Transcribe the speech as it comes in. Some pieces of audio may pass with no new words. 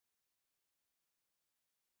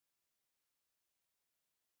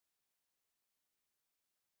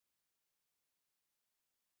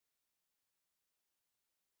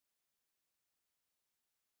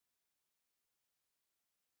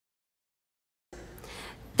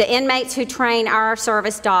The inmates who train our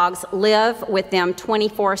service dogs live with them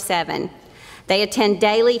 24/7. They attend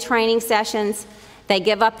daily training sessions. They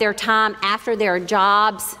give up their time after their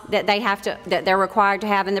jobs that they're required to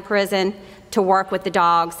have in the prison to work with the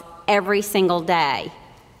dogs every single day.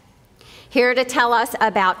 Here to tell us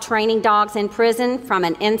about training dogs in prison from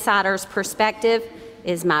an insider's perspective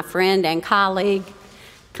is my friend and colleague,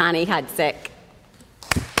 Connie Hudzik.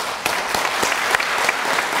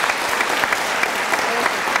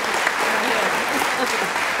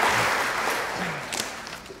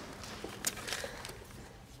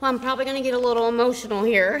 Well, I'm probably going to get a little emotional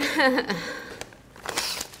here.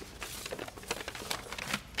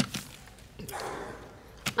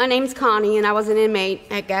 My name's Connie, and I was an inmate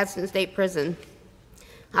at Gadsden State Prison.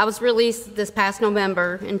 I was released this past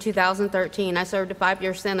November in 2013. I served a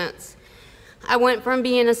 5-year sentence. I went from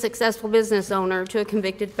being a successful business owner to a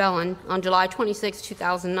convicted felon on July 26,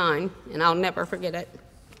 2009, and I'll never forget it.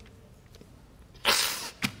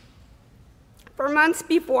 For months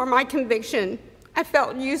before my conviction, I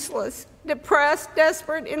felt useless, depressed,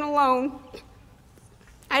 desperate, and alone.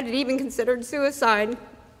 I had even considered suicide.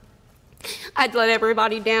 I'd let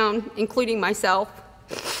everybody down, including myself.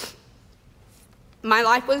 My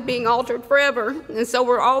life was being altered forever, and so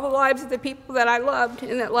were all the lives of the people that I loved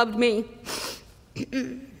and that loved me.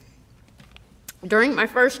 During my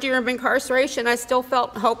first year of incarceration, I still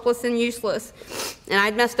felt hopeless and useless, and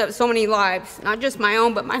I'd messed up so many lives, not just my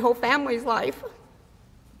own, but my whole family's life.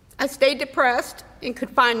 I stayed depressed and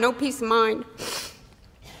could find no peace of mind.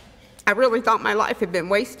 I really thought my life had been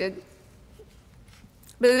wasted.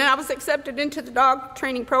 But then I was accepted into the dog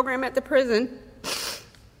training program at the prison.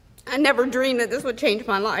 I never dreamed that this would change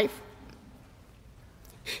my life.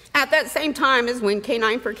 At that same time as when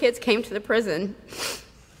K9 for Kids came to the prison,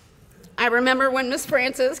 I remember when Miss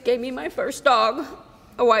Francis gave me my first dog,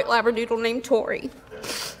 a white Labradoodle named Tori,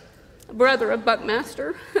 a brother of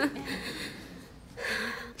Buckmaster.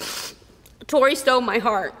 Tori stole my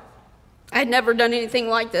heart. I had never done anything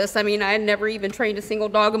like this. I mean, I had never even trained a single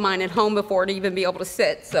dog of mine at home before to even be able to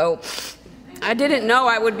sit. So I didn't know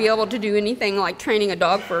I would be able to do anything like training a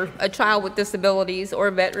dog for a child with disabilities or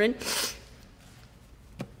a veteran.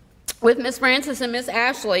 With Miss Francis and Miss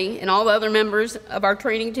Ashley and all the other members of our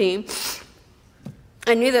training team,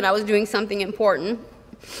 I knew that I was doing something important,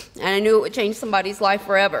 and I knew it would change somebody's life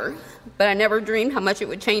forever, but I never dreamed how much it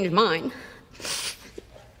would change mine.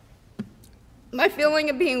 My feeling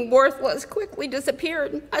of being worthless quickly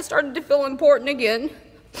disappeared. I started to feel important again.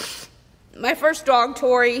 My first dog,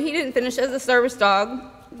 Tori, he didn't finish as a service dog,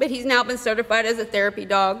 but he's now been certified as a therapy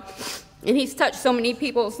dog, and he's touched so many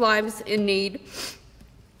people's lives in need.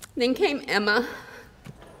 Then came Emma,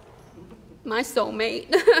 my soulmate.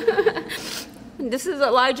 This is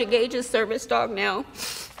Elijah Gage's service dog now.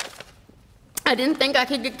 I didn't think I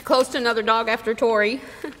could get close to another dog after Tori.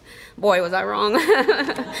 Boy, was I wrong.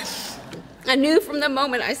 I knew from the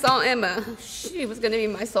moment I saw Emma, she was going to be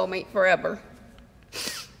my soulmate forever.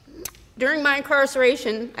 During my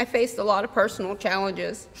incarceration, I faced a lot of personal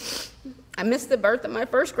challenges. I missed the birth of my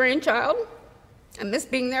first grandchild. I missed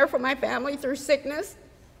being there for my family through sickness,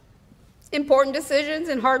 important decisions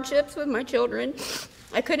and hardships with my children.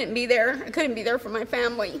 I couldn't be there. I couldn't be there for my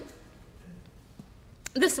family.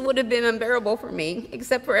 This would have been unbearable for me,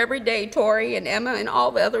 except for every day Tori and Emma and all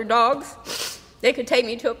the other dogs. They could take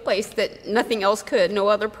me to a place that nothing else could, no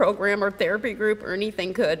other program or therapy group or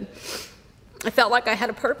anything could. I felt like I had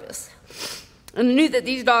a purpose. And I knew that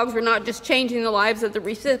these dogs were not just changing the lives of the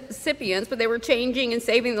recipients, but they were changing and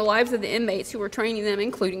saving the lives of the inmates who were training them,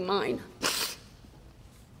 including mine.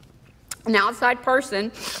 An outside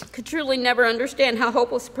person could truly never understand how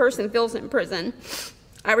hopeless a person feels in prison.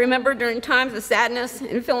 I remember during times of sadness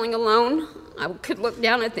and feeling alone, I could look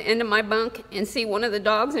down at the end of my bunk and see one of the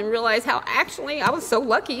dogs and realize how actually I was so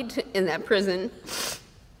lucky in that prison.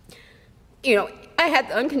 You know, I had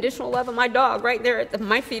the unconditional love of my dog right there at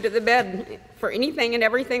my feet of the bed. For anything and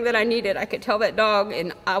everything that I needed, I could tell that dog,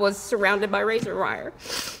 and I was surrounded by razor wire.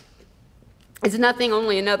 It's nothing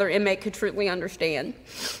only another inmate could truly understand.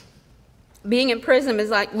 Being in prison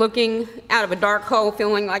is like looking out of a dark hole,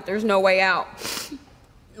 feeling like there's no way out.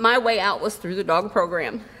 My way out was through the dog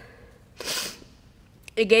program.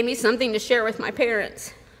 It gave me something to share with my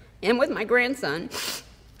parents and with my grandson.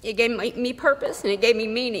 It gave me purpose, and it gave me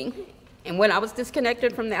meaning. And when I was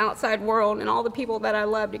disconnected from the outside world and all the people that I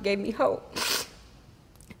loved, it gave me hope.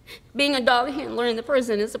 Being a dog handler in the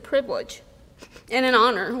prison is a privilege and an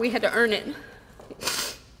honor. We had to earn it.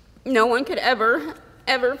 No one could ever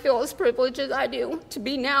feel as privileged as I do to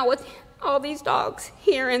be now with all these dogs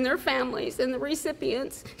here and their families and the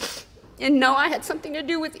recipients and know I had something to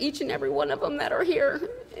do with each and every one of them that are here.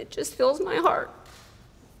 It just fills my heart.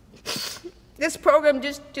 This program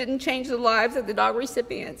just didn't change the lives of the dog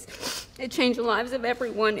recipients. It changed the lives of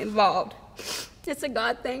everyone involved. It's a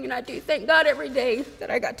God thing, and I do thank God every day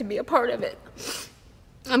that I got to be a part of it.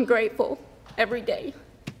 I'm grateful every day.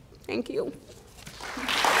 Thank you.